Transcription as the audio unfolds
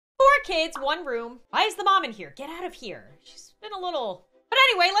kids, one room. Why is the mom in here? Get out of here. She's been a little... But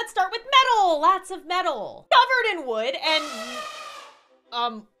anyway, let's start with metal. Lots of metal. Covered in wood and...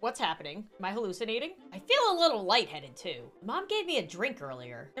 what's happening? Am I hallucinating? I feel a little lightheaded too. Mom gave me a drink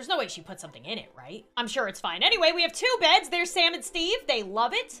earlier. There's no way she put something in it, right? I'm sure it's fine. Anyway, we have 2 beds. There's Sam and Steve. They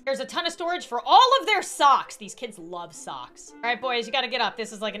love it. There's a ton of storage for all of their socks. These kids love socks. All right, boys, you gotta get up.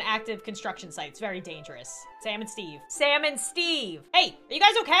 This is like an active construction site. It's very dangerous. Sam and Steve. Sam and Steve. Hey, are you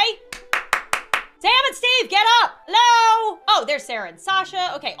guys okay? Sam and Steve, get up! Hello? Oh, there's Sarah and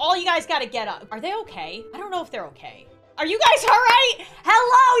Sasha. Okay, all you guys gotta get up. Are they okay? I don't know if they're okay. Are you guys all right?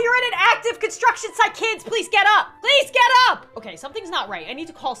 Hello, you're in an active construction site. Kids, please get up. Please get up. Okay, something's not right. I need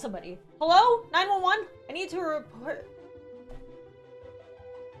to call somebody. Hello? 911? I need to report.